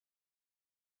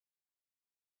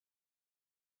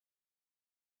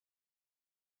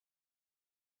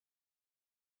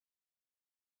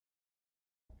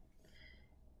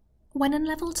When in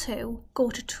Level 2, go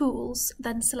to Tools,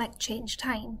 then select Change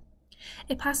Time.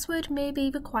 A password may be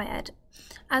required.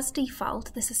 As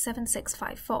default, this is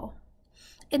 7654.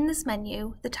 In this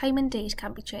menu, the time and date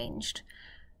can be changed.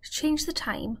 To change the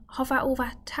time, hover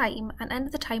over Time and enter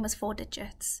the time as 4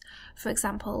 digits. For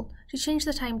example, to change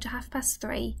the time to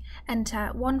 3:30,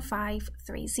 enter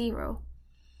 1530.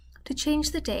 To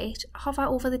change the date, hover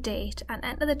over the date and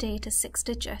enter the date as 6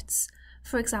 digits.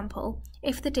 For example,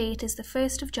 if the date is the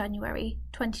 1st of January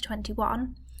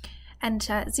 2021,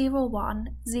 enter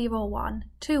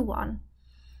 010121.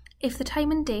 If the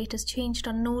time and date is changed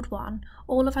on Node 1,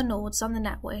 all of our nodes on the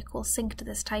network will sync to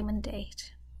this time and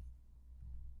date.